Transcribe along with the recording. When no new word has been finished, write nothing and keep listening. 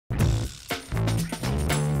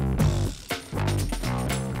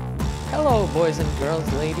Hello, boys and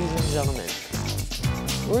girls, ladies and gentlemen.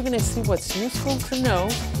 We're going to see what's useful to know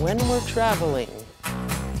when we're traveling.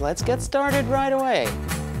 Let's get started right away.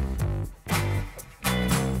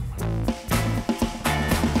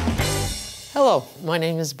 Hello, my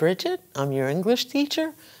name is Bridget. I'm your English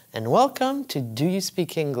teacher, and welcome to Do You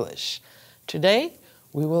Speak English? Today,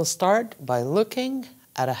 we will start by looking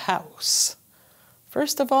at a house.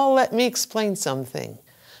 First of all, let me explain something.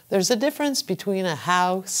 There's a difference between a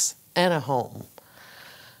house and a home.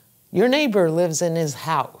 Your neighbor lives in his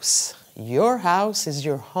house. Your house is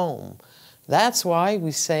your home. That's why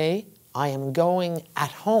we say, I am going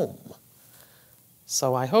at home.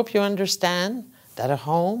 So I hope you understand that a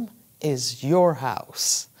home is your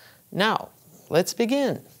house. Now, let's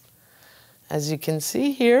begin. As you can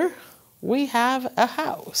see here, we have a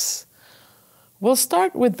house. We'll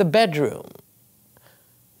start with the bedroom.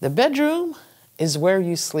 The bedroom is where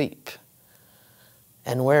you sleep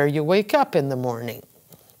and where you wake up in the morning.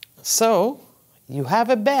 So, you have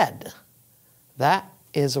a bed. That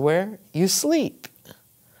is where you sleep.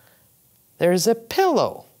 There's a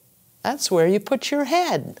pillow. That's where you put your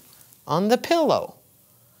head, on the pillow.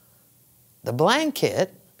 The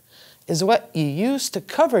blanket is what you use to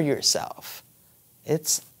cover yourself.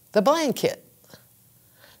 It's the blanket.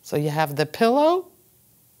 So you have the pillow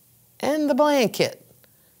and the blanket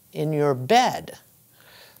in your bed.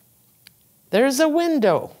 There's a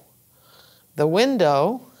window. The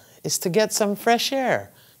window is to get some fresh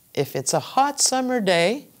air. If it's a hot summer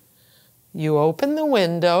day, you open the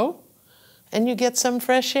window and you get some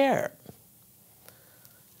fresh air.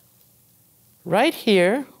 Right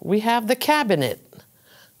here, we have the cabinet.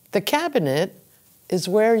 The cabinet is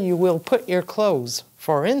where you will put your clothes.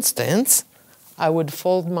 For instance, I would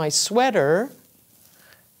fold my sweater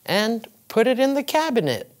and put it in the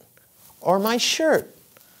cabinet, or my shirt.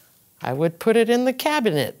 I would put it in the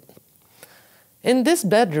cabinet. In this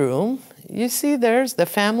bedroom, you see there's the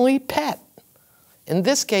family pet. In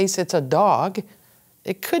this case, it's a dog.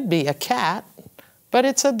 It could be a cat, but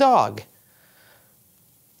it's a dog.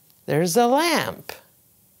 There's a lamp.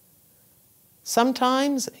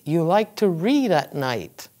 Sometimes you like to read at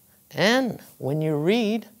night, and when you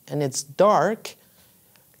read and it's dark,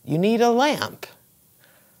 you need a lamp.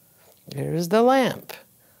 There's the lamp.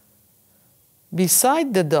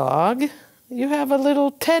 Beside the dog, you have a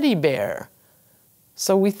little teddy bear.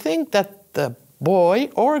 So we think that the boy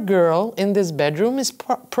or girl in this bedroom is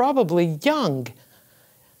probably young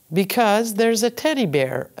because there's a teddy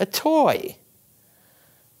bear, a toy.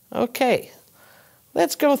 Okay,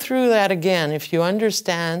 let's go through that again if you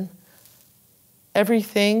understand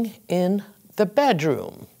everything in the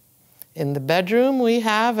bedroom. In the bedroom, we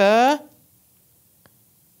have a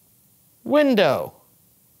window,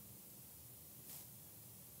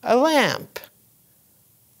 a lamp,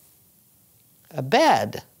 a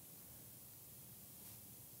bed,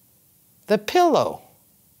 the pillow,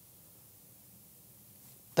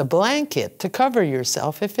 the blanket to cover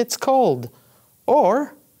yourself if it's cold,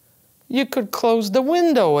 or you could close the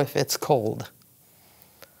window if it's cold.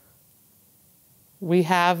 We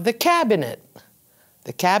have the cabinet.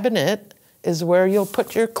 The cabinet is where you'll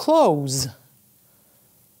put your clothes.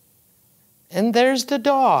 And there's the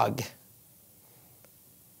dog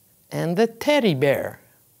and the teddy bear.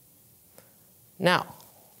 Now,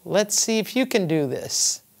 let's see if you can do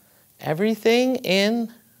this. Everything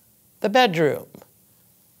in the bedroom.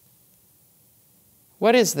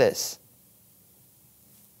 What is this?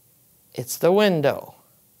 It's the window,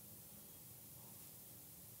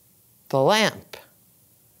 the lamp,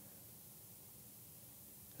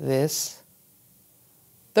 this,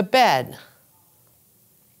 the bed,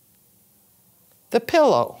 the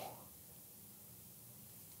pillow,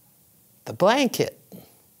 the blanket,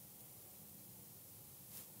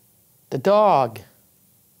 the dog,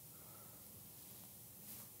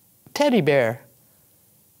 teddy bear,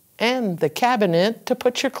 and the cabinet to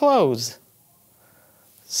put your clothes.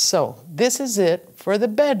 So this is it for the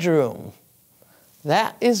bedroom.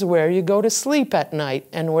 That is where you go to sleep at night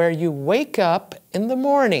and where you wake up in the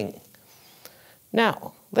morning.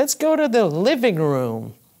 Now, let's go to the living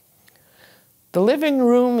room. The living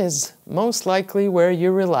room is most likely where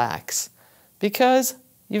you relax because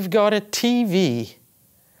you've got a TV.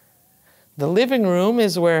 The living room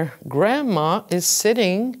is where Grandma is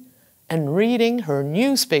sitting and reading her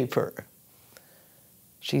newspaper.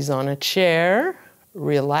 She's on a chair,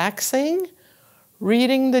 relaxing,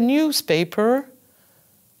 reading the newspaper,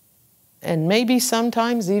 and maybe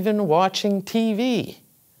sometimes even watching TV.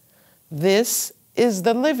 This is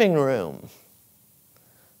the living room.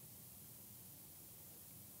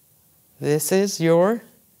 This is your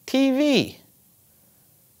TV.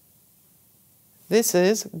 This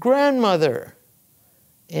is grandmother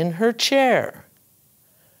in her chair,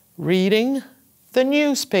 reading the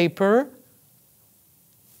newspaper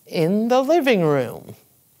in the living room.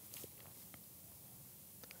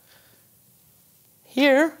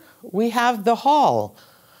 Here we have the hall.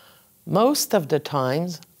 Most of the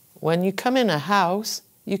times when you come in a house,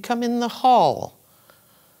 you come in the hall.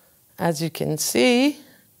 As you can see,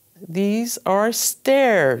 these are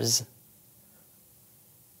stairs.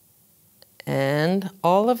 And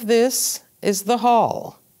all of this is the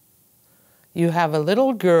hall. You have a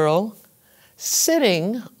little girl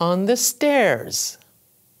sitting on the stairs.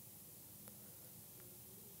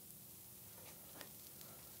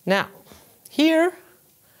 Now, here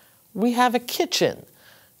we have a kitchen.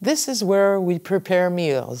 This is where we prepare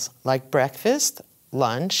meals like breakfast,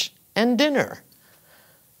 lunch, and dinner.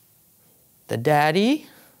 The daddy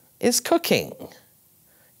is cooking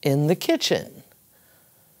in the kitchen.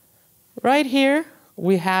 Right here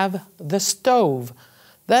we have the stove.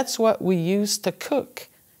 That's what we use to cook.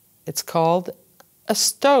 It's called a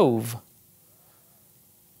stove.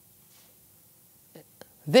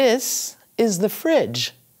 This is the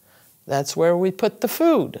fridge. That's where we put the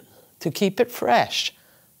food to keep it fresh.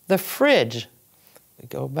 The fridge. We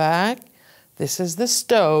go back. This is the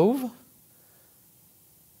stove.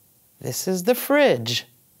 This is the fridge.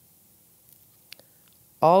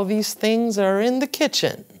 All these things are in the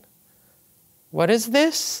kitchen. What is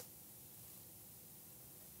this?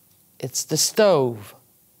 It's the stove.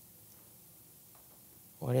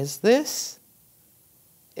 What is this?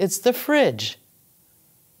 It's the fridge.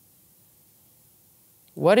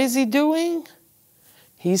 What is he doing?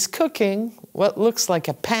 He's cooking what looks like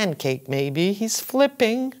a pancake maybe. He's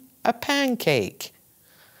flipping a pancake.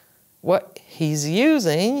 What he's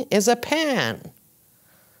using is a pan.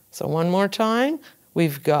 So one more time,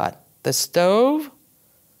 we've got the stove,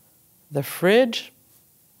 the fridge,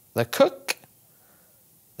 the cook,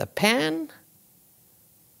 the pan,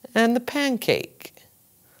 and the pancake.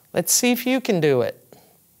 Let's see if you can do it.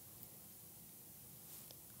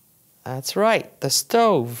 That's right, the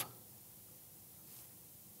stove,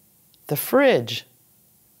 the fridge,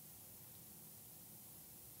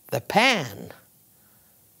 the pan,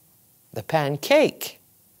 the pancake,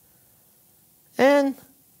 and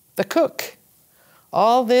the cook.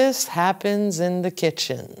 All this happens in the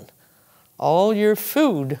kitchen. All your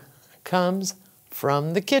food comes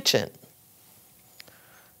from the kitchen.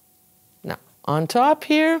 Now, on top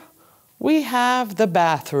here, we have the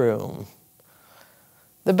bathroom.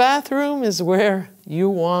 The bathroom is where you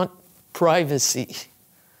want privacy.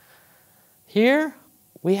 Here,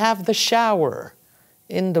 we have the shower.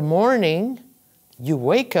 In the morning, you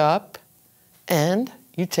wake up and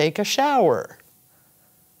you take a shower.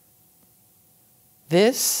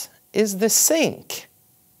 This is the sink.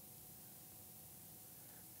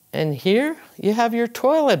 And here you have your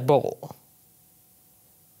toilet bowl.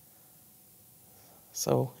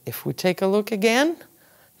 So if we take a look again,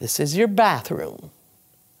 this is your bathroom.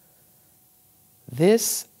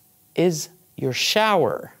 This is your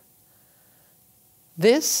shower.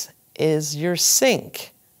 This is your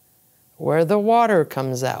sink, where the water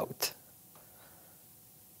comes out.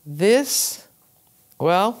 This,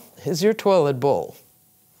 well, is your toilet bowl.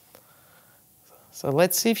 So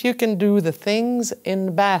let's see if you can do the things in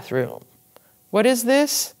the bathroom. What is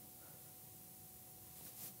this?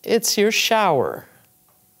 It's your shower.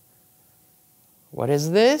 What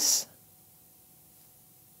is this?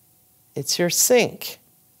 It's your sink.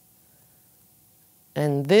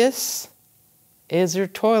 And this is your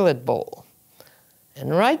toilet bowl.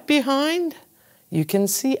 And right behind, you can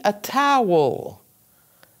see a towel.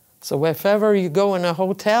 So if ever you go in a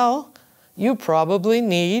hotel, you probably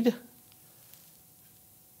need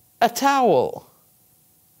a towel.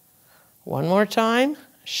 One more time,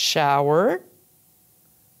 shower,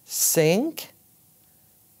 sink,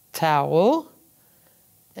 towel,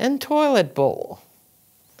 and toilet bowl.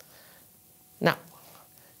 Now,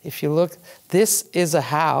 if you look, this is a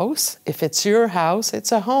house. If it's your house,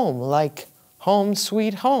 it's a home, like home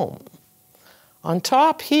sweet home. On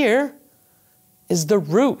top here is the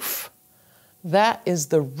roof. That is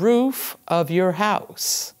the roof of your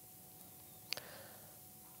house.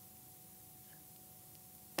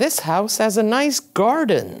 This house has a nice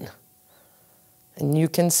garden. And you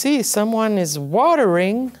can see someone is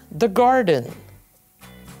watering the garden.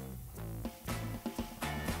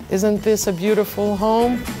 Isn't this a beautiful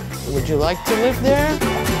home? Would you like to live there?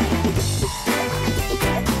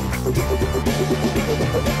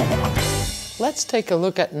 Let's take a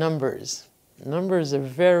look at numbers. Numbers are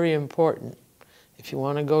very important. If you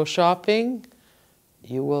want to go shopping,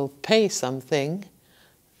 you will pay something.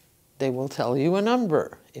 they will tell you a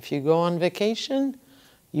number. If you go on vacation,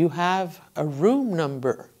 you have a room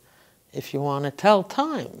number. If you want to tell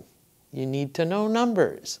time, you need to know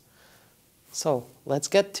numbers. So let's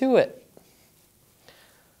get to it.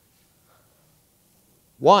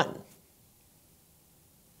 1,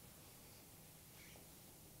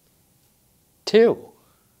 2,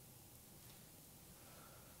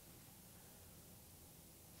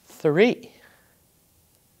 3,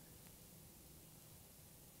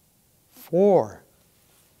 4,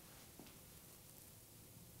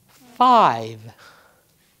 5,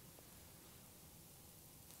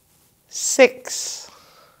 6,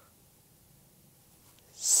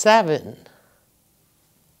 7,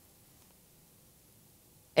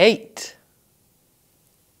 8,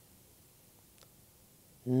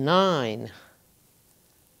 9,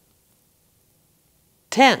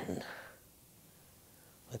 10.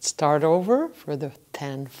 Let's start over for the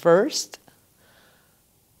 10 first.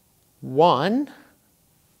 1,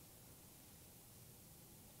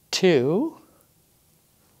 2,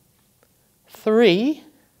 3,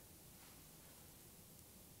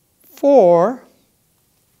 4,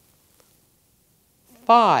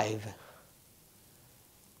 5,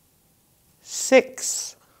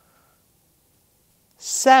 6,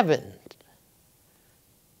 7,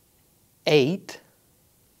 8,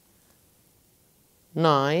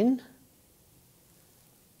 9,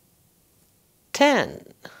 10,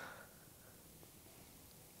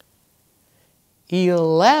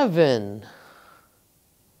 11,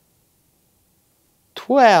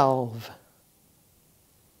 12,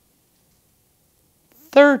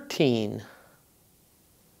 13,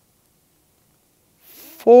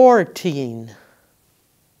 14,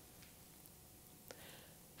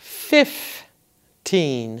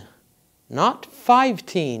 15, not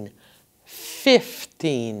 15,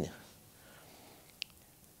 15,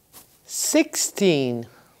 16,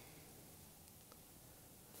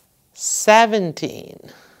 17,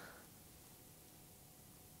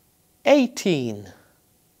 18,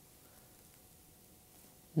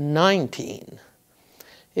 19.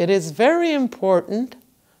 It is very important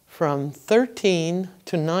from 13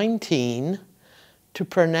 to 19 to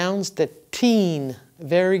pronounce the teen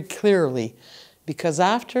very clearly, because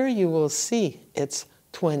after you will see it's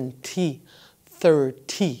 20,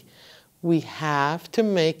 30. We have to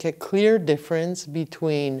make a clear difference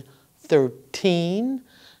between 13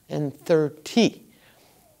 and 30.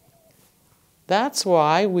 That's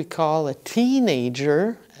why we call a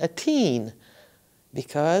teenager a teen,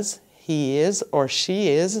 because he is or she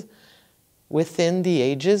is within the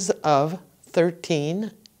ages of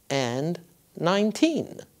 13 and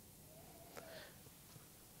 19.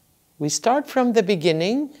 We start from the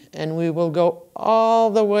beginning and we will go all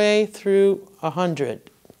the way through 100.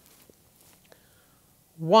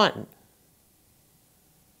 1,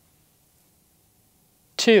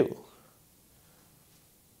 2,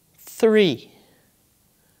 3,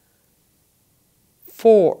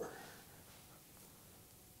 4,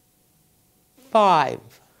 5,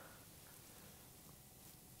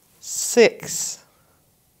 6,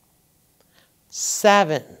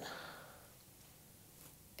 7,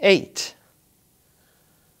 8,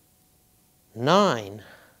 9,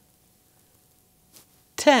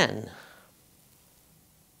 10,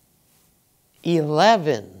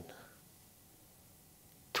 11,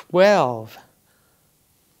 12,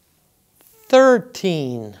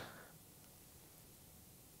 13,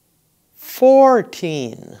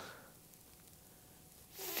 14,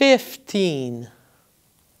 15,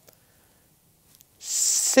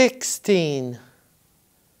 16,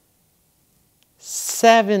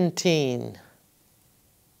 17,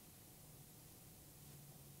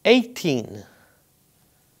 18,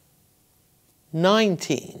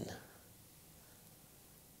 19,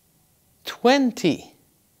 20,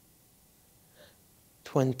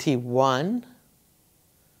 21,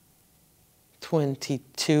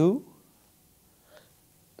 22,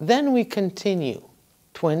 then we continue,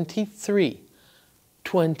 23,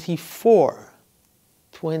 24,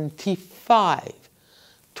 25,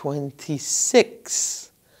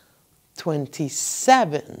 26,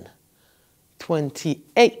 27,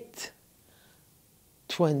 28,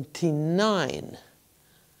 29,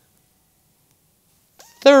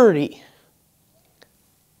 30,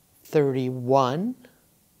 31,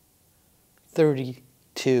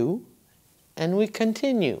 32, and we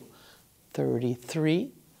continue,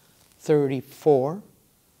 33, 34,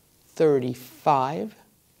 35,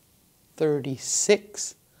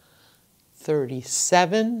 36,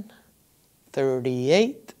 37,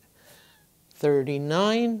 38,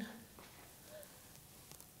 39,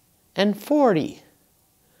 and 40.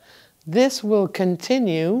 This will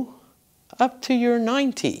continue up to your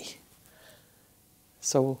 90.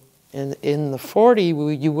 So in the 40,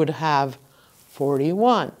 you would have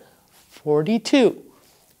 41, 42,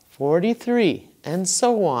 43, and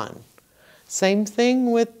so on. Same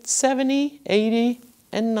thing with 70, 80,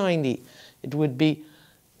 and 90. It would be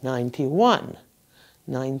 91,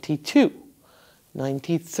 92,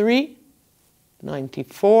 93,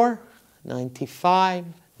 94, 95,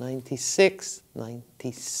 96,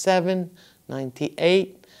 97,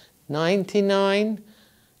 98, 99,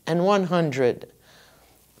 and 100.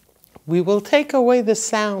 We will take away the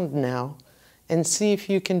sound now and see if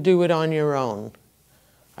you can do it on your own.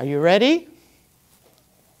 Are you ready?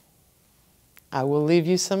 I will leave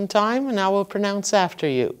you some time and I will pronounce after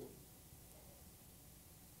you.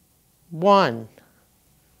 1,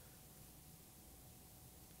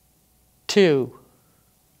 2,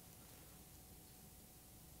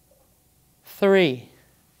 3,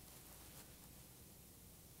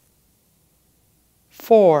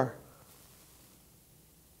 4,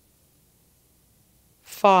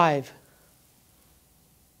 5,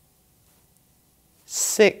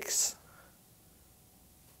 6,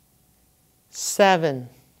 7,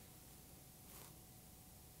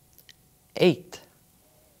 8,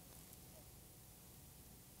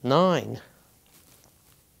 9,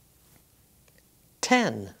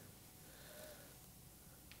 10,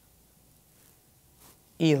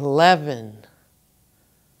 11,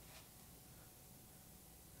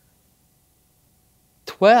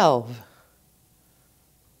 12,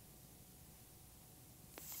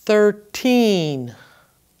 13,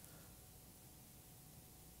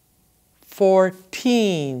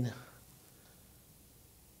 14,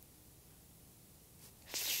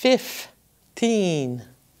 15,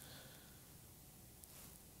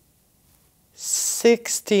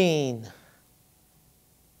 16,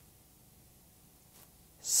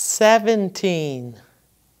 17,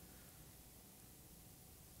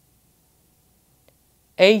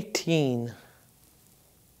 18,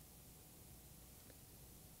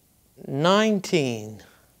 19,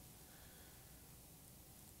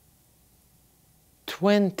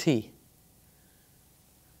 20,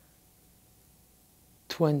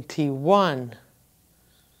 21,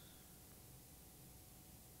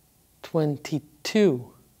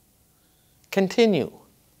 22. Continue.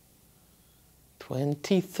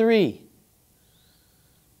 23,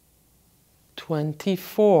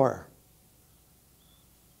 24,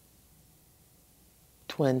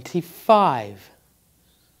 25,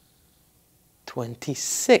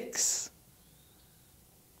 26,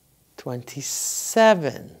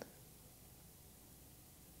 27,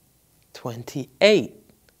 28,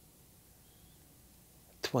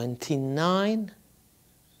 29,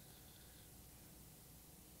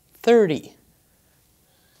 30,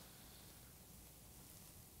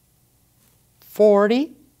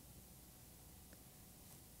 40,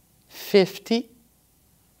 50,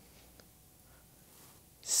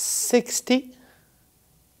 60,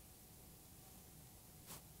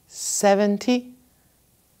 70,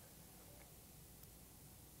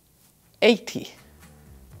 80,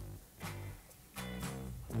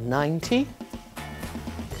 90,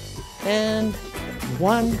 and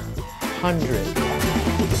 100.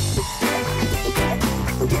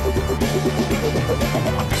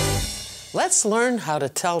 Let's learn how to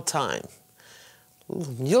tell time.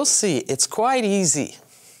 You'll see, it's quite easy.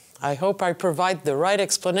 I hope I provide the right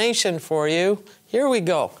explanation for you. Here we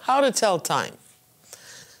go, how to tell time.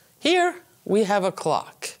 Here we have a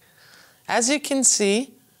clock. As you can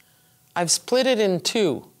see, I've split it in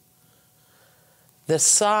two. The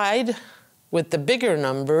side with the bigger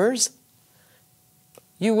numbers,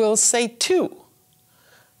 you will say 2.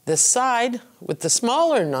 The side with the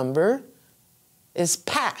smaller number is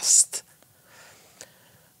past.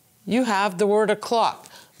 You have the word o'clock.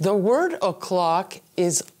 The word o'clock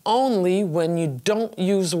is only when you don't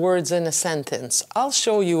use words in a sentence. I'll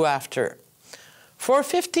show you after. For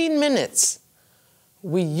 15 minutes,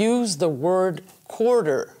 we use the word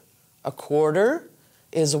quarter. A quarter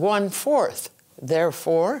is 1/4,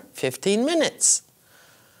 therefore 15 minutes.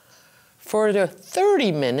 For the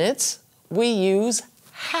 30 minutes, we use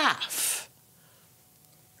half.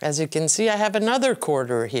 As you can see, I have another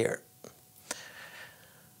quarter here.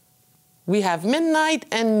 We have midnight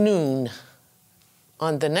and noon.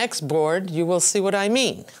 On the next board, you will see what I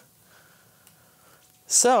mean.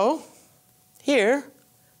 So, here,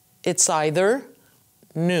 it's either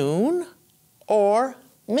noon or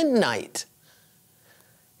midnight.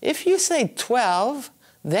 If you say 12,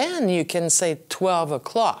 then you can say 12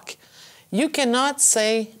 o'clock. You cannot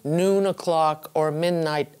say noon o'clock or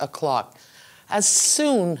midnight o'clock. As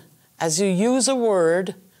soon as you use a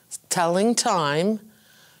word telling time,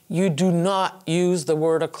 you do not use the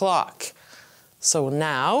word o'clock. So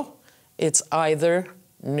now it's either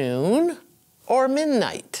noon or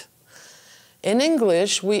midnight. In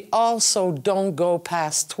English, we also don't go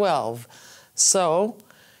past 12. So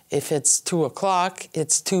if it's 2 o'clock,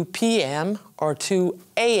 it's 2 p.m. or 2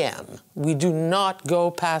 a.m. We do not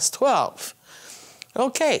go past 12.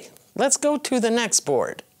 Okay, let's go to the next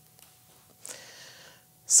board.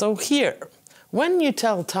 So here, when you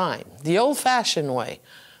tell time, the old-fashioned way,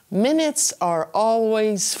 minutes are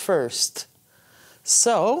always first.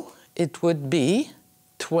 So it would be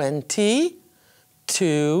 20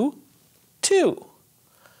 to 2.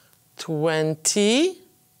 20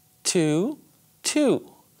 to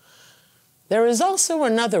 2. There is also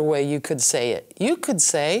another way you could say it. You could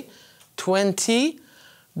say 20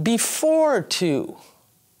 before 2.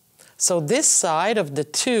 So this side of the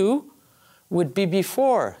 2 would be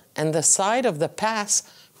before, and the side of the past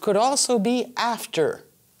could also be after.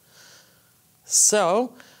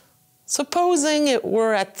 So, supposing it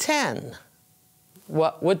were at 10,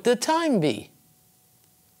 what would the time be?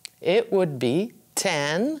 It would be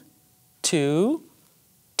 10 to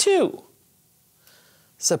 2.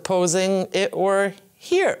 Supposing it were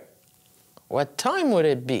here, what time would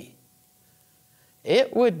it be?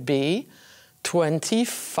 It would be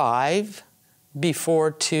 25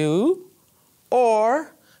 before 2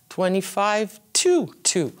 or 25 to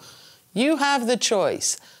 2. You have the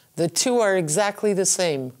choice. The two are exactly the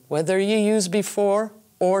same, whether you use before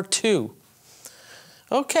or to.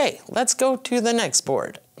 Okay, let's go to the next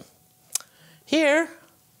board. Here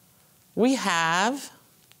we have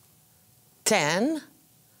 10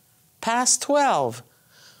 past 12.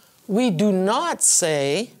 We do not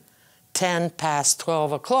say 10 past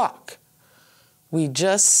 12 o'clock. We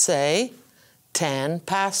just say 10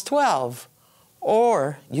 past 12.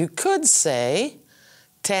 Or you could say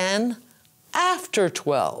 10 after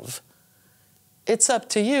 12. It's up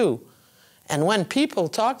to you. And when people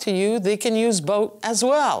talk to you, they can use both as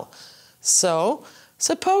well. So,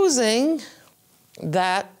 supposing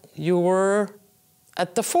that you were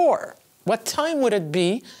at the 4, what time would it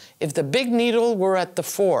be if the big needle were at the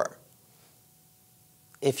 4?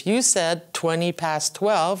 If you said 20 past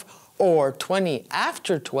 12 or 20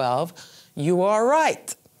 after 12, you are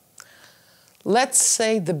right. Let's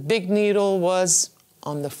say the big needle was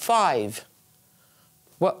on the 5.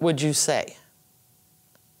 What would you say?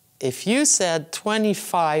 If you said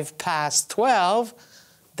 25 past 12,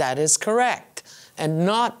 that is correct, and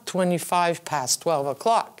not 25 past 12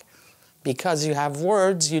 o'clock. Because you have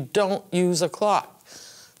words, you don't use a clock.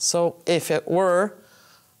 So if it were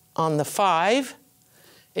on the 5,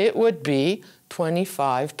 it would be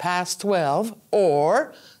 25 past 12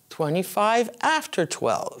 or 25 after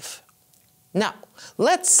 12. Now,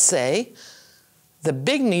 let's say the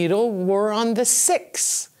big needle were on the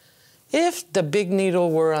 6. If the big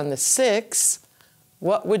needle were on the 6,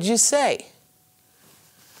 what would you say?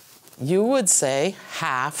 You would say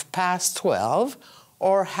half past 12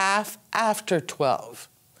 or half after 12.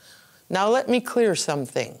 Now let me clear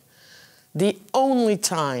something. The only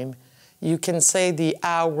time you can say the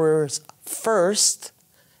hours first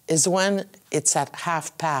is when it's at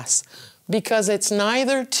half past, because it's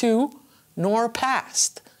neither to nor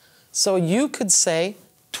past. So you could say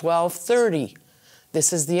 12:30.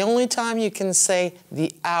 This is the only time you can say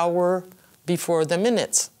the hour before the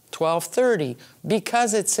minutes, 12:30,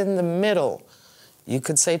 because it's in the middle. You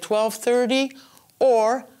could say 12:30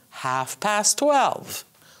 or half past 12.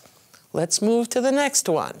 Let's move to the next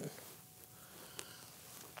one.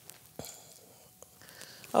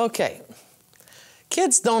 Okay,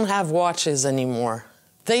 kids don't have watches anymore.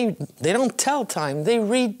 They don't tell time, they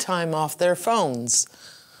read time off their phones.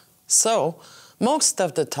 So, most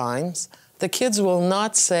of the times, the kids will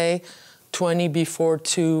not say 20 before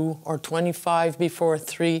 2 or 25 before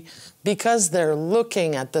 3 because they're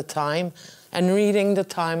looking at the time and reading the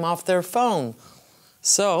time off their phone.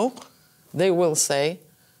 So, they will say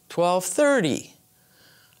 12:30.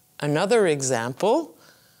 Another example,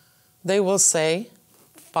 they will say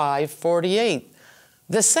 5:48.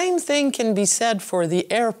 The same thing can be said for the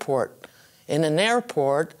airport. In an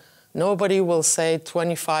airport, nobody will say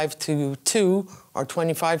 25 to 2 or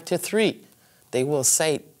 25 to 3. They will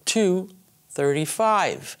say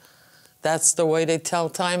 2:35. That's the way they tell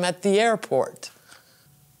time at the airport.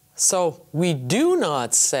 So we do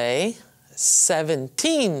not say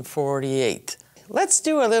 17:48. Let's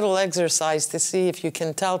do a little exercise to see if you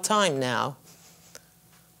can tell time now.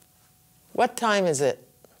 What time is it?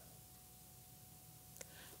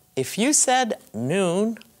 If you said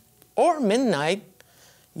noon or midnight,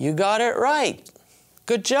 you got it right.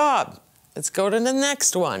 Good job. Let's go to the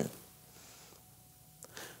next one.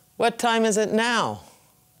 What time is it now?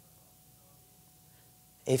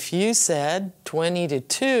 If you said 20 to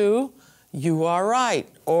 2, you are right.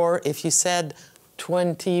 Or if you said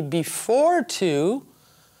 20 before 2,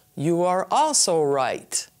 you are also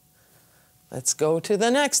right. Let's go to the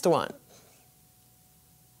next one.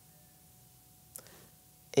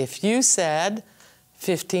 If you said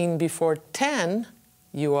 15 before 10,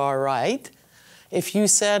 you are right. If you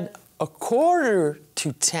said a quarter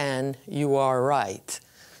to 10, you are right.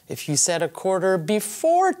 If you said a quarter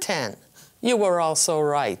before 10, you were also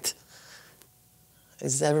right.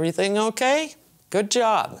 Is everything okay? Good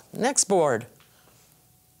job. Next board.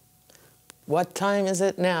 What time is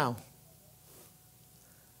it now?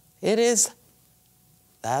 It is,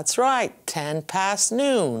 that's right, 10 past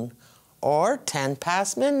noon or 10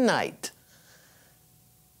 past midnight.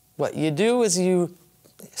 What you do is you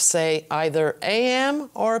say either AM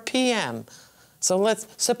or PM. So let's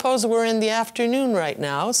suppose we're in the afternoon right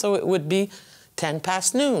now, so it would be 10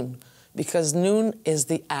 past noon, because noon is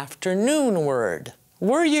the afternoon word.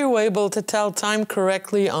 Were you able to tell time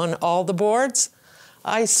correctly on all the boards?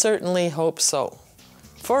 I certainly hope so.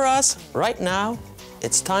 For us, right now,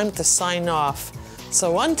 it's time to sign off.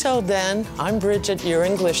 So until then, I'm Bridget, your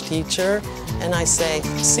English teacher, and I say,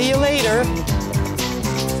 see you later.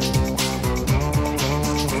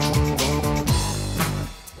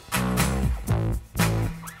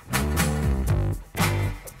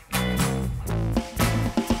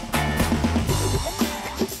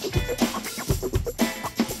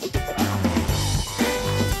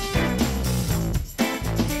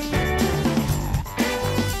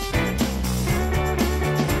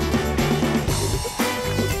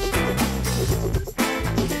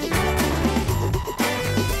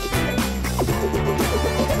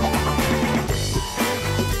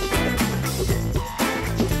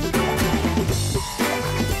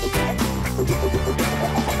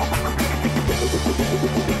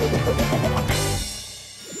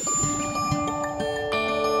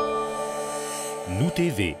 Nous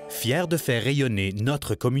TV, fiers de faire rayonner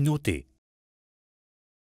notre communauté.